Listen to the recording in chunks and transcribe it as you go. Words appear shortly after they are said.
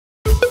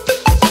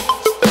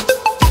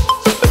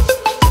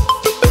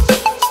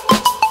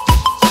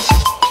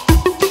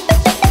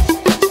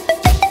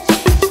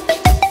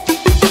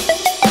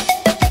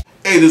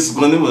this is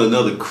Glendon with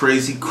another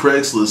crazy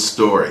Craigslist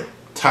story.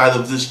 Title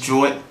of this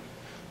joint,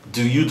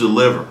 Do You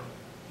Deliver?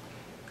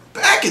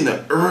 Back in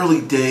the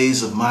early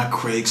days of my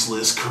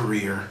Craigslist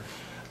career,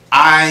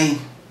 I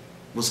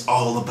was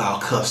all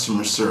about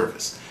customer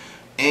service.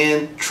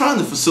 And trying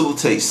to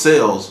facilitate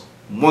sales,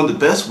 one of the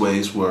best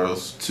ways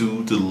was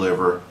to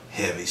deliver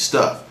heavy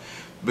stuff.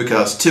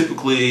 Because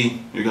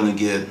typically you're going to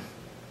get,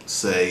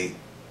 say,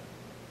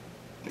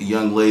 a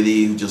young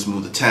lady who just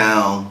moved to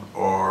town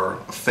or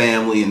a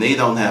family and they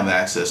don't have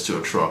access to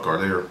a truck or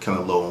they're kind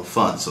of low on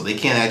funds, so they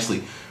can't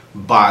actually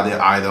buy the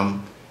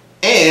item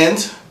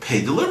and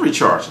pay delivery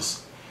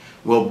charges.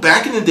 Well,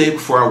 back in the day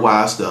before I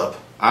wised up,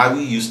 I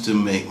used to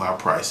make my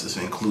prices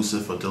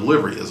inclusive of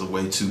delivery as a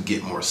way to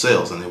get more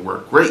sales, and it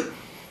worked great.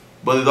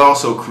 But it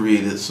also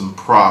created some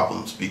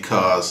problems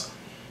because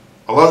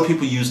a lot of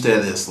people use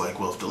that as like,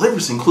 well, if delivery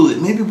is included,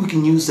 maybe we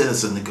can use that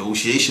as a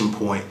negotiation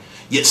point,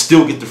 yet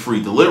still get the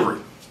free delivery.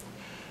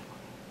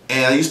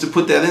 And I used to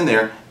put that in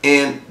there,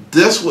 and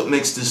that's what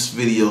makes this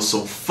video so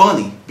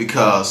funny,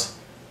 because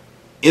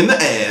in the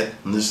ad,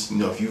 and this,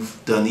 if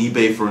you've done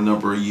eBay for a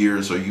number of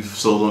years or you've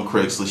sold on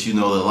Craigslist, you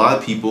know that a lot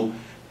of people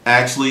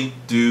actually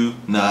do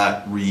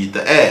not read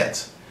the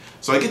ads.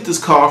 So I get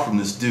this call from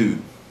this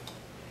dude.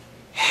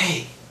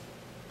 Hey,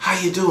 how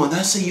you doing?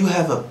 I see you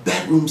have a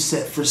bedroom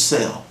set for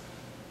sale.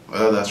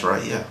 Well, that's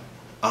right, yeah.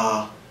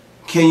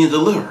 Can you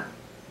deliver?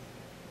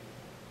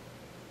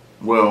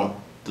 Well,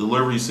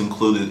 delivery is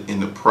included in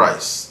the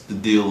price. The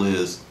deal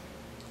is,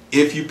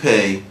 if you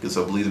pay, because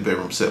I believe the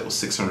bedroom set was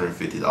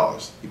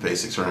 $650, you pay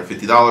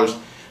 $650,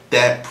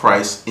 that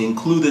price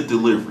included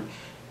delivery.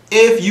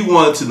 If you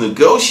wanted to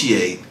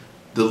negotiate,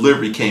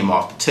 delivery came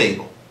off the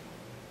table.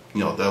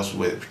 That was the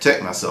way to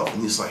protect myself.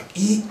 And he's like,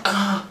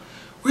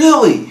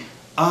 really?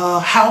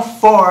 How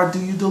far do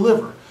you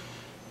deliver?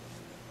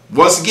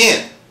 Once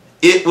again,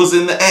 it was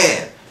in the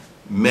ad.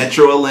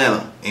 Metro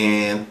Atlanta,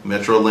 and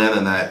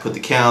I put the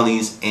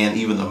counties and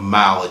even the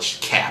mileage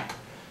cap,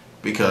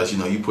 because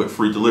you put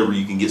free delivery,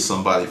 you can get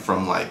somebody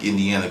from like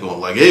Indiana going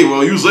like, hey,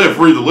 well, you said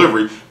free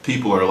delivery.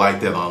 People are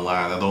like that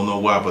online. I don't know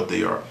why, but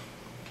they are.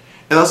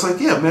 And I was like,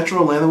 yeah,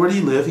 Metro Atlanta, where do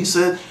you live? He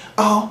said,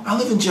 oh, I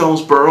live in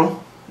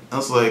Jonesboro. I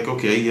was like,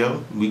 okay, yeah,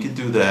 we could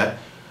do that.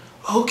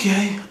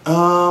 Okay,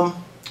 what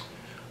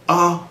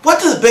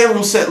does the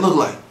bedroom set look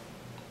like?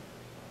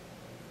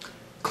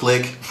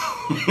 Click.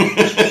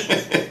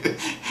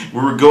 We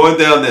were going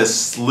down that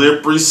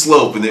slippery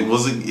slope, and it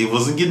wasn't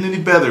getting any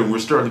better, and we were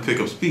starting to pick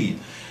up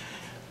speed.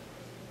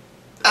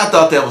 I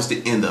thought that was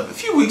the end of it. A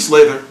few weeks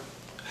later,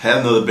 had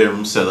another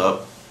bedroom set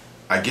up.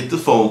 I get the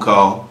phone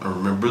call. I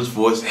remember his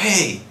voice.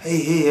 Hey,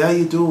 how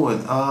you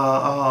doing?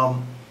 I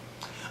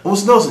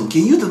was noticing,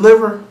 can you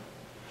deliver?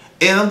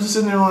 And I'm just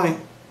sitting there like,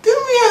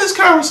 didn't we have this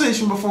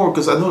conversation before?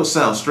 Because I know it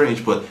sounds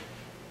strange, but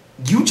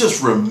you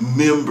just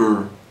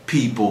remember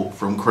people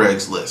from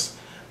Craigslist.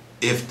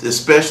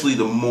 Especially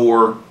the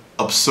more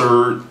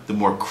absurd, the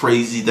more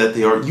crazy that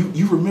they are,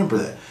 you remember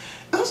that.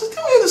 And I was like,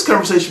 didn't we have this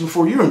conversation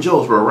before? You're in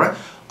Jonesboro, right?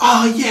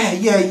 Oh, yeah.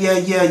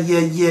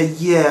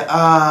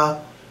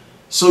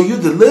 So you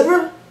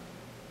deliver?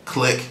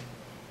 Click.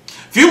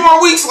 A few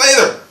more weeks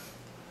later,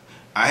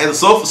 I had a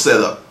sofa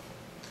set up.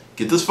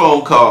 Get this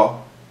phone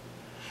call.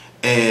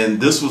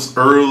 And this was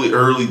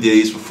early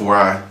days before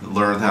I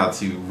learned how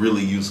to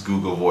really use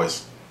Google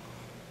Voice.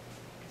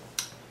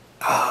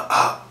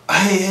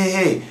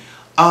 Hey.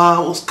 I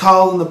was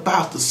calling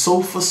about the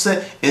sofa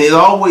set, and he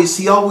always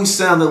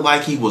sounded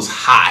like he was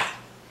high.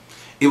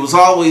 It was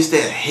always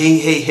that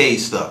hey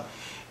stuff.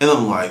 And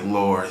I'm like,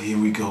 Lord, here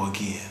we go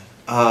again.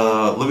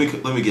 Let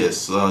me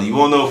guess. You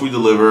want to know if we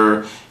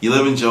deliver? You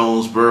live in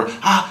Jonesboro?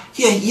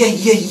 Yeah.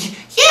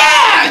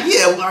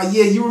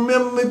 You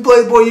remember me,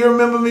 Playboy? You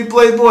remember me,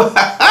 Playboy?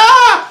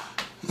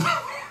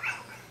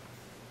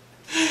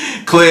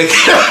 Click.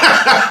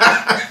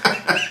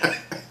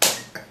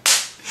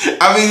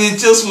 I mean, it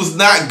just was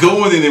not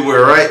going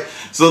anywhere, right?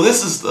 So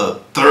this is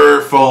the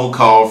third phone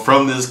call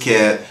from this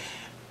cat.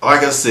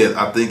 Like I said,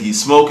 I think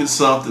he's smoking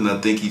something. I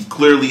think he's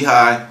clearly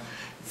high.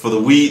 For the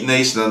Weed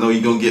Nation, I know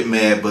you're going to get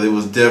mad, but it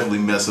was definitely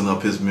messing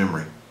up his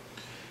memory.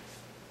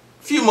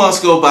 A few months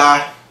go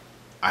by.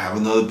 I have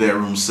another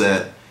bedroom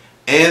set,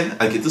 and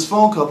I get this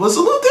phone call, but it's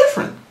a little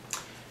different.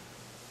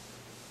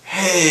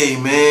 Hey,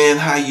 man,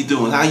 how you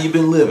doing? How you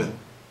been living?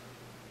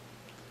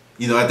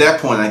 At that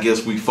point, I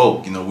guess we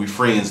folk, we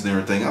friends and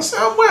everything. I said,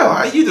 oh, well,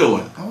 how you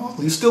doing? Oh,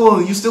 you still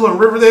in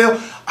Riverdale?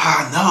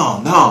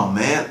 No,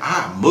 man.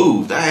 I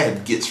moved. I had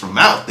to get from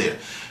out there.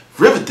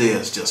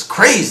 Riverdale's just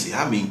crazy.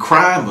 I mean,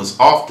 crime was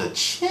off the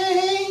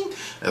chain.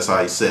 That's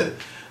how he said it.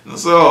 And I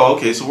said, oh,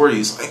 okay, so where are you?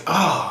 He's like,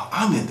 oh,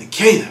 I'm in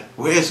Decatur.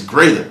 Where's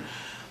greater?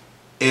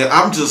 And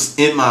I'm just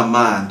in my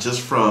mind, just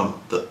from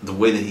the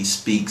way that he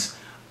speaks,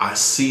 I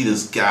see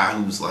this guy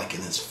who's like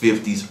in his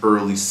 50s,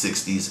 early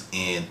 60s,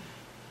 and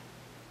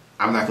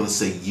I'm not going to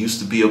say used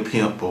to be a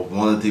pimp, but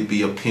wanted to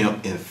be a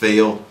pimp and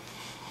failed.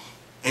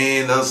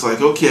 And I was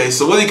like, okay,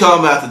 so what do you call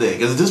him out today?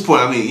 Because at this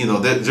point, I mean,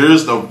 there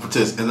is no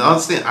pretense. And I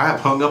understand, I have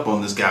hung up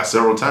on this guy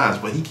several times,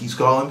 but he keeps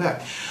calling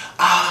back.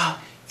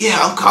 Yeah,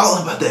 I'm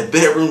calling about that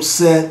bedroom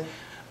set.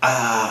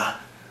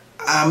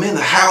 I'm in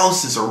the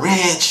house. It's a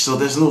ranch, so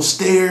there's no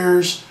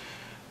stairs.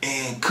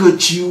 And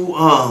could you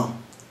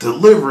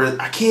deliver it?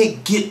 I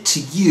can't get to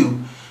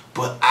you,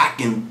 but I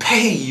can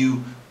pay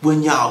you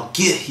when y'all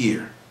get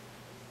here.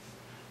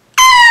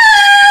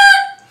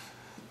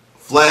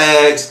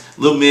 Flags,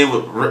 little men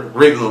with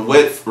regular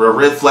red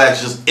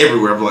flags just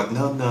everywhere. I'm like,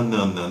 no, no,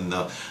 no, no,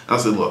 no. I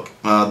said, look,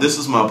 this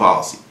is my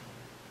policy.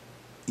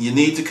 You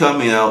need to come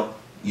out.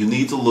 You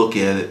need to look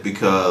at it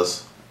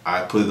because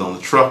I put it on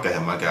the truck. I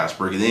have my guys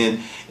bring it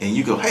in, and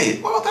you go, hey,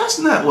 well, that's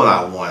not what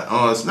I want.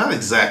 Oh, it's not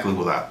exactly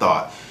what I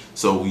thought.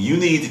 So you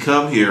need to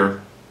come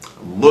here,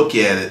 look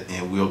at it,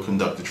 and we'll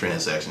conduct the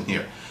transaction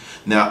here.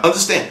 Now,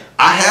 understand,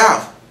 I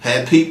have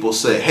had people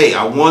say, hey,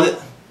 I want it.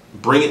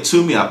 Bring it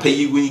to me. I'll pay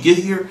you when you get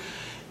here.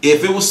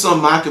 If it was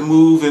something I could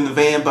move in the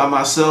van by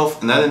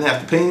myself and I didn't have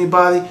to pay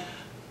anybody,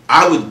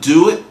 I would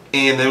do it.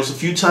 And there was a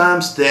few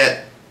times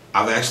that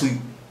I've actually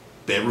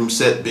bedroom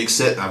set, big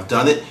set, and I've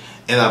done it,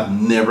 and I've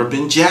never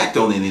been jacked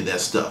on any of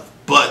that stuff.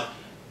 But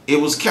it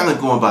was kind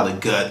of going by the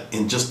gut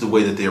and just the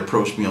way that they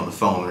approached me on the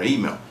phone or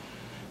email.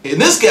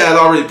 And this guy had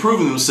already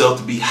proven himself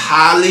to be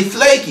highly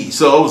flaky.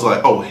 So I was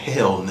like, oh,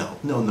 hell no.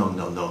 No, no,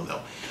 no, no,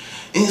 no.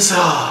 And he said,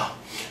 I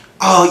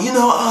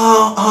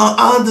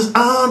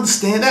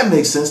understand. That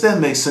makes sense. That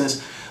makes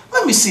sense.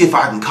 Let me see if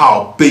I can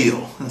call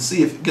Bill and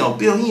see if, Bill,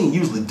 he ain't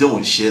usually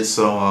doing shit.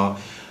 So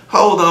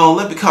hold on.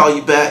 Let me call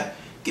you back.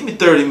 Give me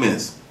 30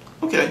 minutes.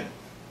 Okay.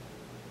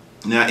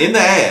 Now, in the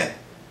ad,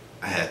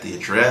 I had the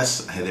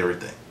address. I had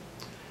everything.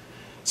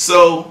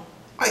 So,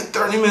 like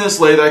 30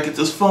 minutes later, I get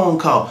this phone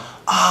call.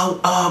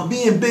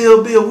 Me and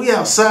Bill, we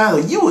outside.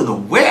 Are you in a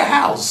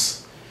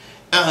warehouse?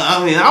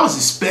 I mean, I was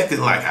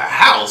expecting like a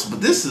house,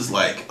 but this is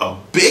like a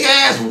big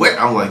ass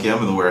warehouse. I'm like, yeah,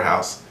 I'm in the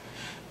warehouse.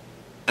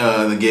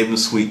 And I gave him the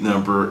suite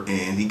number,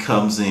 and he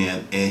comes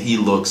in, and he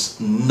looks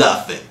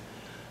nothing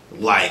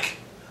like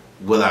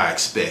what I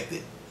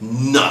expected.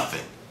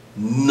 Nothing.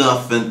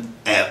 Nothing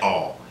at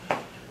all.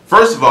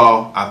 First of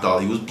all, I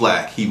thought he was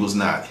black. He was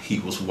not. He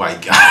was a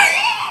white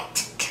guy.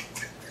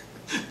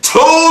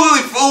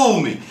 Totally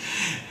fooled me.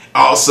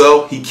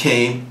 Also, he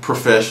came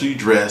professionally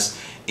dressed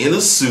in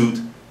a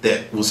suit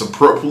that was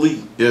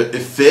appropriately, it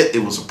fit, it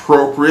was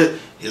appropriate.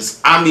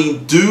 I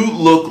mean, dude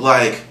looked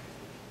like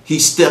he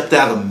stepped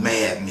out of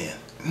Mad Men.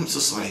 And it's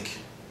just like,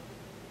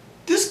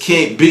 this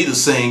can't be the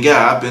same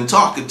guy I've been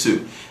talking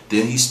to.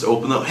 Then he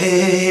opened up,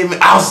 hey, man.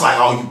 I was like,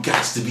 oh, you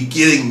got to be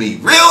kidding me.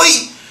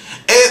 Really?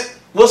 And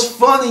what's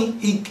funny,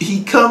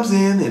 he comes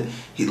in and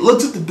he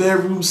looks at the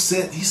bedroom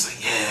set. And he's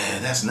like, yeah,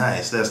 that's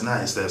nice, that's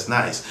nice, that's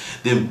nice.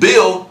 Then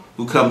Bill,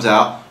 who comes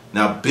out,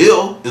 now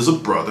Bill is a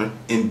brother,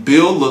 and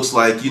Bill looks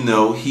like, you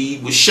know, he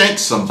was shanked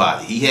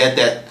somebody. He had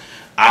that,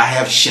 I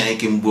have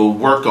shank and will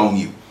work on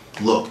you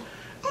look.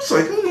 I was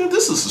like,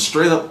 this is a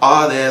straight up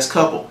odd ass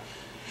couple.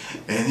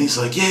 And he's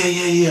like,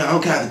 yeah, I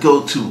got to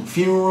go to a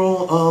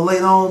funeral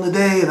later on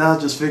today, and I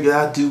just figured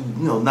I'd do,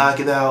 knock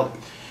it out.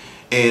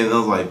 And I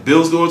was like,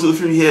 Bill's going to the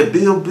funeral? Yeah,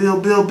 Bill.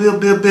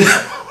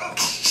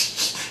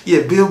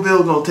 Yeah,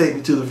 Bill gonna take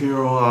me to the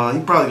funeral. He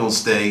probably gonna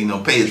stay,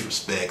 pay his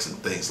respects and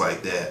things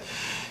like that.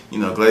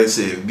 Like I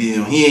said,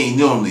 he ain't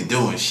normally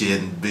doing shit,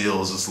 and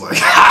Bill's just like,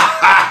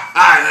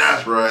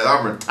 that's right,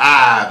 I'm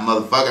retired,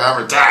 motherfucker,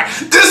 I'm retired.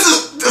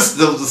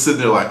 I was just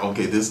sitting there like,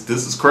 okay, this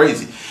is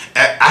crazy.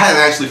 I had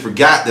actually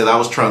forgot that I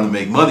was trying to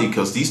make money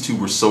because these two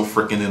were so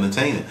freaking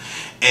entertaining.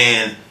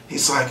 And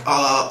he's like,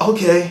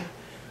 okay,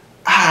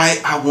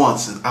 I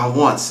wants it.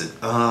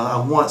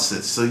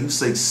 So you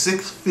say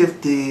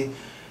 $650,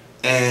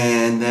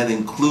 and that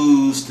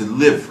includes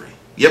delivery.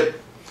 Yep.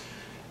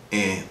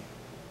 And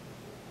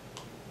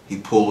he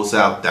pulls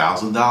out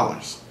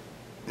 $1,000,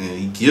 and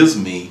he gives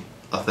me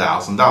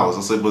 $1,000.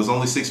 I said, but it's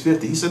only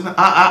 $650. He said,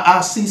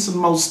 I see some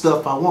more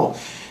stuff I want.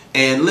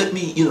 And let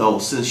me,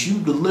 since you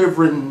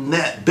delivering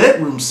that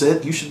bedroom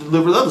set, you should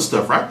deliver the other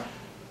stuff, right?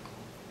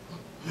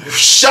 For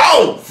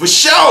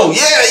sure.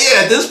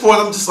 Yeah. At this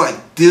point, I'm just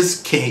like,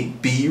 this can't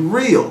be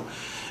real.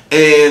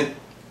 And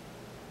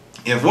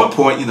at one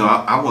point,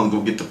 I want to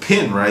go get the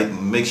pen, right,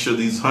 and make sure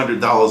these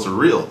 $100 are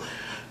real.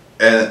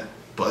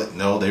 But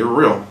no, they were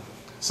real.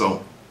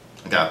 So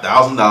I got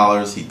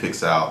 $1,000. He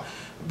picks out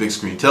a big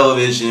screen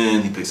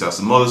television. He picks out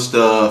some other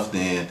stuff.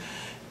 Then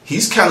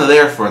he's kind of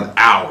there for an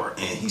hour,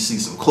 and he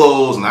sees some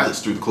clothes, and I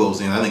just threw the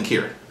clothes in. I didn't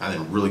care. I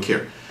didn't really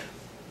care.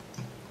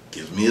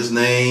 Gives me his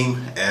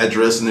name,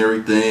 address, and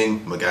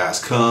everything. My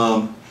guys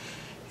come.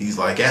 He's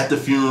like, at the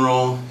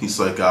funeral, he's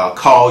like, I'll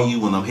call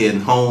you when I'm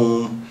heading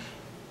home.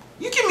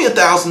 You give me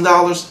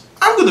 $1,000,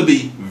 I'm going to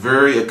be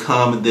very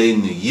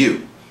accommodating to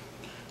you.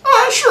 All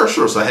right, sure.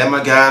 So I had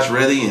my guys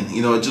ready, and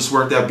it just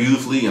worked out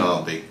beautifully.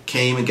 They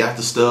came and got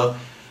the stuff,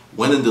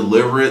 went and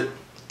delivered it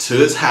to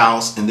his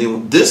house, and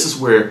then this is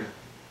where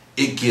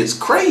it gets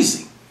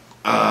crazy.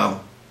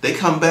 They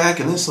come back,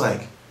 and it's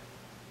like,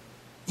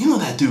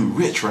 that dude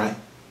Rich, right?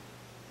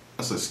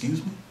 I said,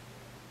 excuse me?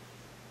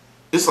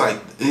 It's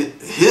like,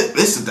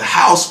 listen, the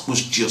house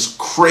was just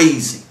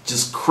crazy.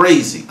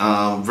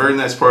 Very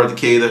nice part of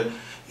Decatur.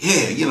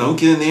 Yeah, you know,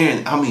 get in there,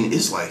 and I mean,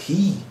 it's like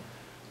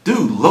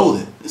dude,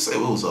 loaded. It's like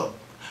it was a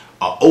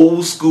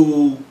old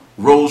school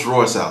Rolls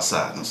Royce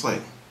outside. And it's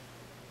like,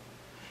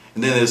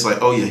 and then it's like,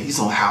 oh yeah, he's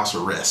on house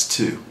arrest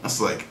too. That's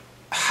like,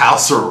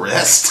 house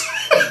arrest?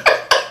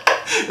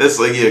 That's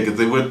like, yeah, because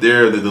they went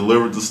there, they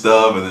delivered the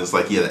stuff, and it's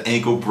like he had an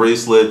ankle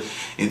bracelet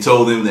and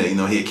told him that, you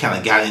know, he had kind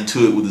of got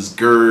into it with his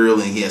girl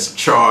and he had some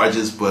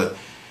charges, but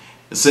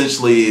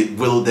essentially it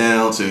whittled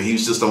down to he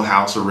was just on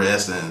house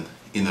arrest, and,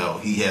 you know,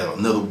 he had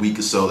another week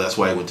or so. That's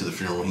why he went to the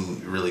funeral. He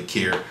didn't really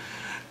care.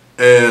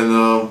 And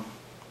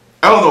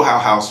I don't know how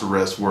house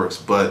arrest works,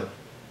 but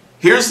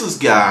here's this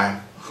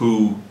guy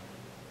who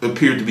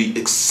appeared to be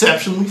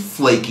exceptionally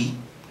flaky,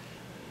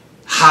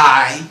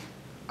 high.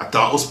 I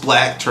thought was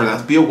black, turned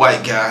out to be a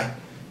white guy.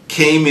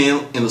 Came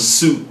in a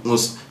suit,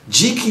 was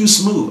GQ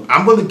smooth.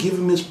 I'm going to give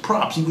him his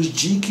props. He was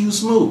GQ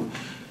smooth.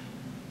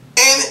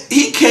 And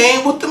he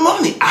came with the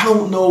money. I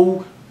don't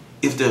know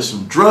if there's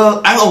some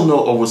drug. I don't know,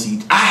 or was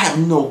he, I have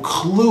no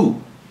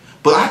clue.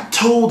 But I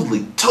totally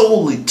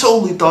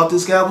thought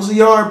this guy was a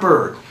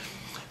yardbird.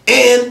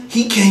 And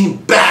he came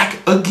back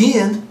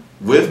again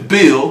with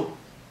Bill,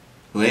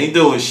 who ain't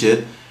doing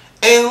shit,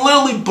 and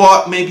literally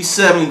bought maybe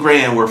 $7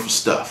 grand worth of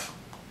stuff.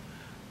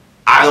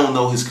 I don't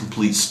know his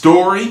complete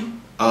story,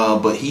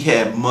 but he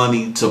had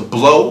money to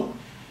blow.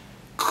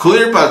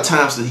 Clear by the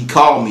times that he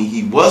called me,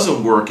 he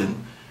wasn't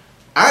working.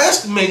 I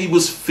estimated he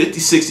was 50,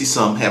 60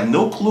 something, have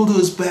no clue to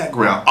his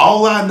background.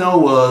 All I know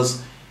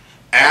was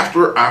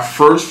after our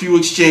first few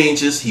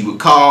exchanges, he would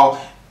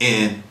call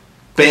and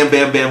bam,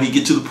 bam, bam, we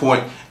get to the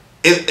point.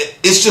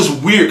 It's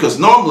just weird because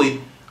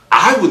normally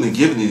I wouldn't have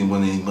given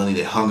anyone any money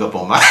that hung up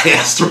on my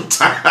ass 3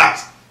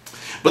 times.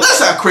 But that's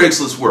how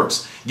Craigslist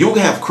works. You'll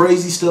have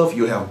crazy stuff,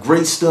 you'll have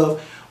great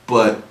stuff,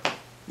 but,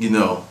 you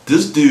know,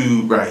 this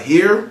dude right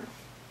here,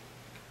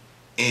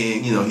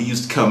 and, you know, he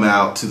used to come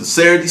out to the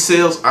Saturday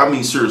sales. I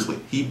mean, seriously,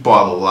 he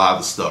bought a lot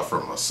of stuff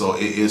from us, so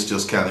it's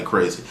just kind of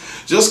crazy.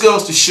 Just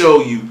goes to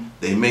show you,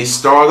 they may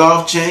start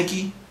off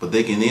janky, but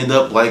they can end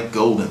up like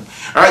golden.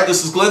 All right,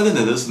 this is Glendon,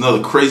 and this is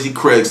another crazy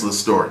Craigslist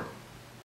story.